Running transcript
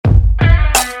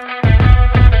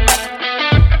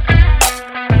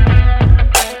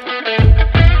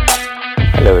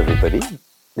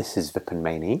This is Vipin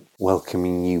Maini,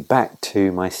 welcoming you back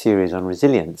to my series on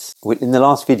resilience. In the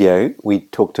last video, we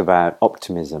talked about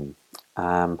optimism.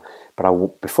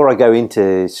 Before I go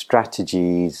into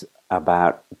strategies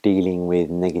about dealing with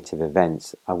negative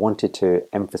events, I wanted to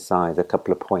emphasize a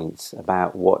couple of points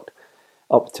about what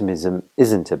optimism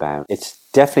isn't about. It's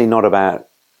definitely not about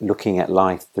looking at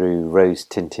life through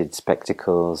rose-tinted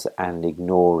spectacles and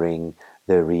ignoring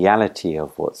the reality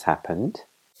of what's happened.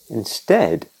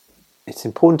 Instead, it's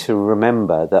important to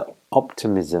remember that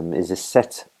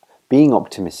being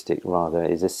optimistic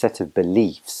is a set of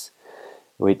beliefs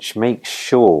which make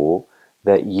sure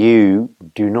that you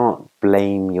do not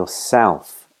blame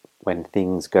yourself when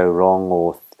things go wrong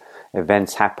or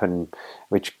events happen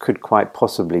which could quite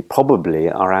probably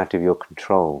are out of your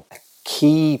control. A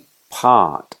key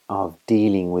part of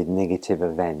dealing with negative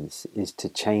events is to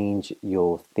change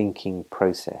your thinking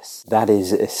process. That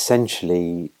is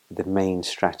essentially the main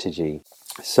strategy.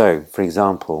 So, for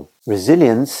example,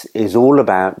 resilience is all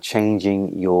about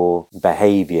changing your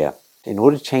behavior. In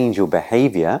order to change your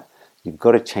behavior, you've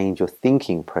got to change your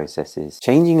thinking processes.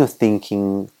 Changing your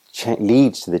thinking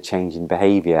leads to the change in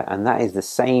behavior, and that is the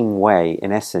same way,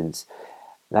 in essence,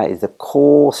 that is the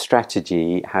core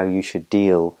strategy how you should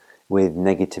deal with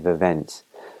negative events.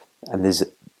 And there's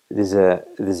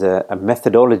a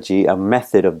methodology, a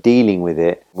method of dealing with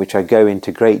it, which I go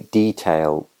into great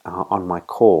detail on my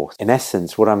course. In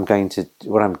essence, what I'm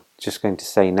just going to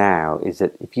say now is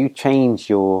that if you change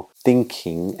your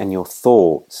thinking and your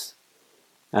thoughts,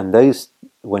 and those,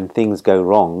 when things go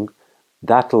wrong,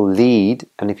 that'll lead,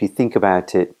 and if you think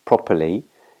about it properly,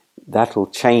 that'll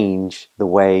change the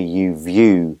way you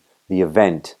view the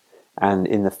event. And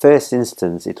in the first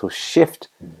instance, it will shift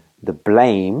the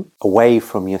blame away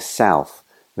from yourself,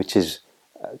 which is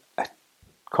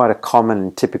quite a common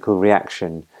and typical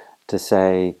reaction to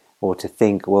say or to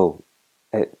think, well,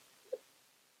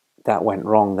 that went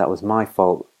wrong, that was my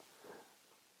fault,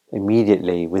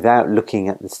 immediately, without looking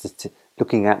at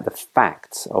the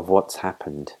facts of what's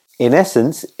happened. In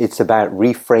essence, it's about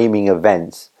reframing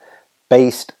events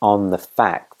based on the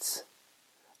facts,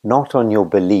 not on your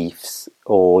beliefs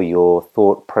or your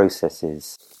thought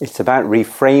processes. It's about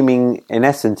reframing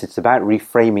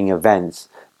events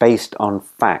based on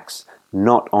facts,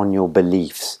 not on your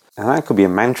beliefs. And that could be a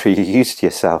mantra you use to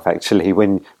yourself, actually,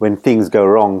 when things go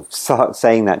wrong. Start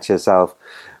saying that to yourself.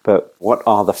 But what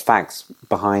are the facts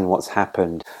behind what's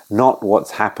happened, not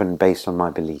what's happened based on my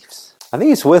beliefs? I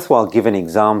think it's worthwhile giving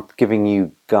everyone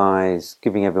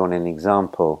an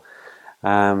example.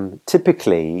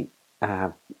 Typically,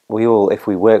 if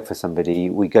we work for somebody,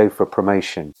 we go for a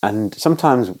promotion. And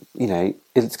sometimes,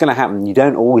 it's going to happen. You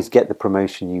don't always get the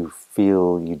promotion you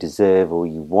feel you deserve or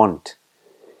you want.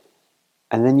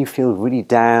 And then you feel really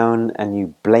down and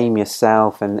you blame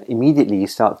yourself, and immediately you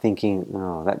start thinking,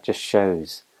 oh, that just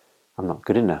shows I'm not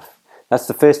good enough. That's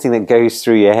the first thing that goes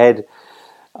through your head.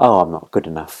 Oh, I'm not good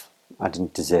enough. I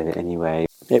didn't deserve it anyway.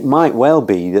 It might well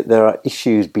be that there are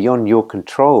issues beyond your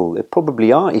control. There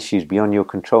probably are issues beyond your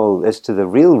control as to the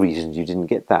real reasons you didn't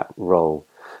get that role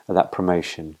or that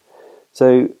promotion.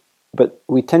 But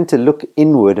we tend to look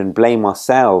inward and blame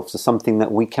ourselves for something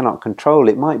that we cannot control.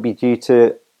 It might be due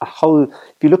to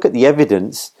if you look at the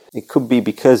evidence, it could be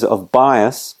because of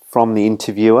bias from the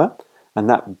interviewer, and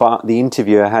the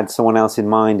interviewer had someone else in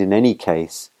mind in any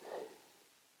case.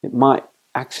 It might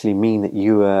actually mean that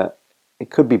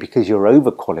it could be because you're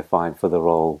overqualified for the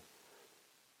role.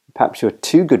 Perhaps you're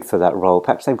too good for that role.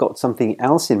 Perhaps they've got something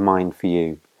else in mind for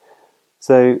you.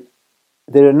 So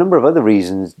there are a number of other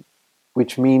reasons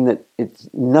which mean that it's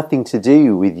nothing to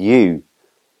do with you.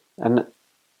 And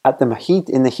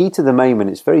in the heat of the moment,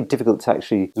 it's very difficult to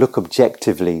actually look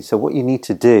objectively. So what you need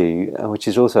to do, which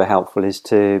is also helpful, is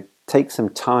to take some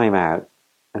time out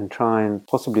and try and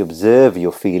possibly observe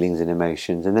your feelings and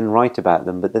emotions and then write about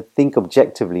them, but then think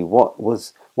objectively what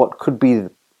could be the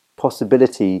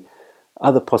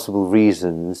other possible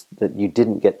reasons that you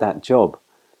didn't get that job.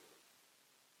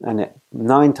 And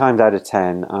 9 times out of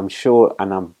 10, I'm sure,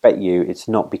 and I bet you, it's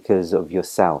not because of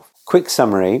yourself. Quick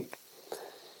summary.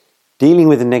 Dealing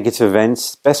with the negative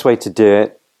events, best way to do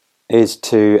it is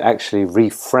to actually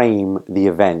reframe the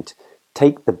event.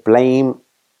 Take the blame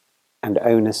and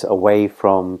onus away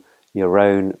from your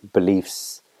own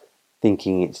beliefs,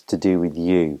 thinking it's to do with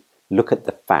you. Look at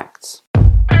the facts.